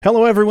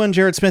Hello everyone,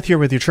 Jared Smith here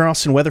with your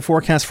Charleston weather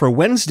forecast for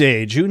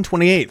Wednesday, June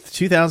 28th,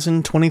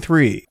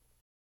 2023.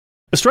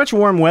 A stretch of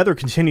warm weather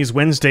continues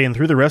Wednesday and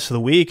through the rest of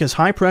the week as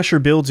high pressure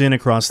builds in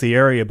across the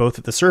area both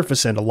at the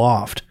surface and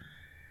aloft.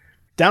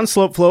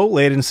 Downslope flow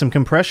laid in some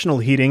compressional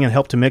heating and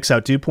helped to mix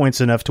out dew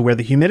points enough to where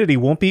the humidity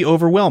won't be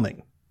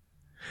overwhelming.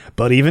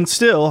 But even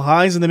still,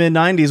 highs in the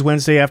mid-90s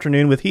Wednesday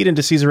afternoon with heat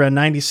indices around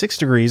 96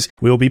 degrees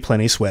will be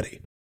plenty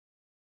sweaty.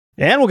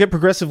 And we'll get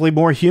progressively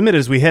more humid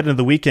as we head into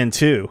the weekend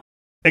too.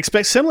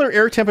 Expect similar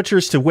air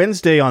temperatures to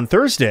Wednesday on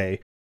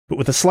Thursday, but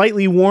with a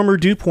slightly warmer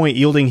dew point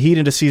yielding heat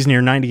indices near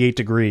 98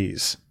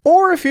 degrees.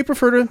 Or if you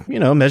prefer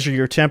to, measure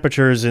your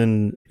temperatures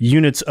in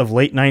units of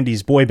late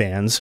 90s boy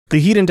bands,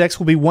 the heat index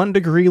will be 1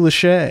 degree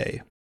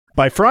Lachey.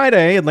 By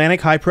Friday,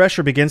 Atlantic high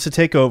pressure begins to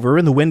take over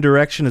and the wind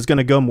direction is going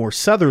to go more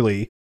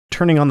southerly,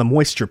 turning on the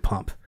moisture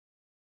pump.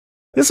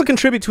 This will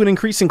contribute to an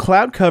increase in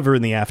cloud cover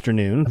in the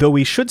afternoon, though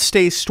we should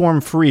stay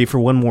storm-free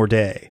for one more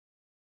day.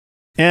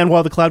 And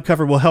while the cloud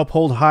cover will help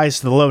hold highs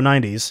to the low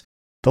 90s,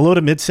 the low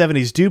to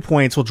mid-70s dew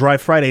points will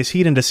drive Friday's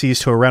heat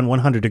indices to around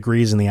 100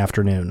 degrees in the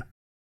afternoon.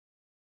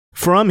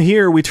 From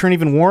here, we turn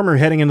even warmer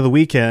heading into the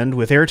weekend,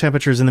 with air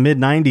temperatures in the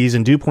mid-90s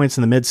and dew points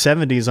in the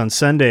mid-70s on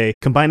Sunday,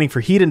 combining for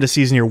heat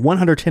indices near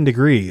 110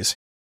 degrees,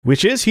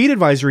 which is heat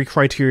advisory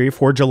criteria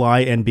for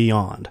July and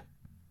beyond.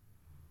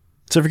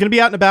 So if you're going to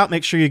be out and about,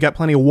 make sure you got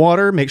plenty of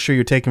water, make sure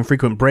you're taking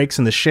frequent breaks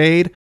in the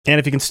shade, and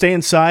if you can stay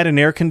inside in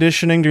air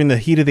conditioning during the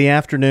heat of the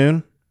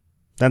afternoon,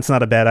 that's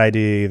not a bad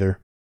idea either.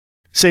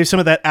 Save some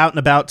of that out and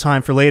about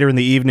time for later in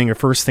the evening or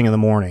first thing in the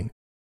morning.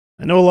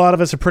 I know a lot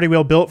of us are pretty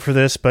well built for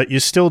this, but you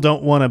still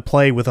don't want to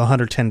play with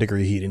 110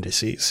 degree heat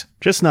indices.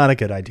 Just not a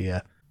good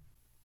idea.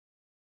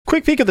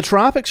 Quick peek of the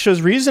tropics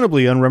shows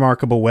reasonably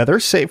unremarkable weather,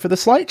 save for the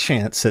slight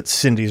chance that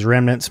Cindy's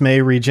remnants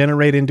may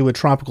regenerate into a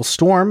tropical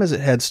storm as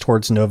it heads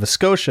towards Nova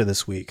Scotia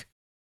this week.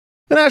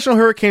 The National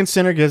Hurricane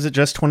Center gives it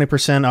just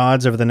 20%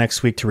 odds over the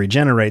next week to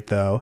regenerate,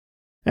 though,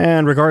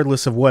 and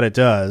regardless of what it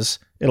does,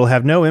 it'll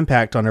have no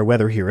impact on our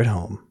weather here at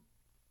home.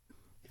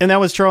 And that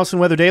was Charleston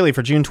Weather Daily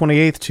for June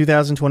 28th,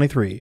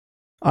 2023.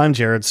 I'm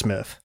Jared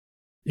Smith.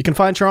 You can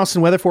find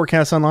Charleston weather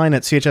forecasts online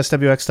at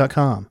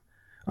chswx.com,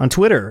 on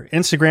Twitter,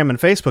 Instagram, and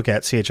Facebook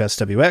at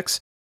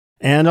chswx,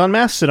 and on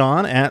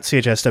Mastodon at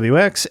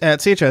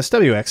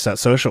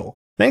chswx@chswx.social.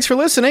 Thanks for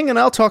listening, and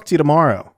I'll talk to you tomorrow.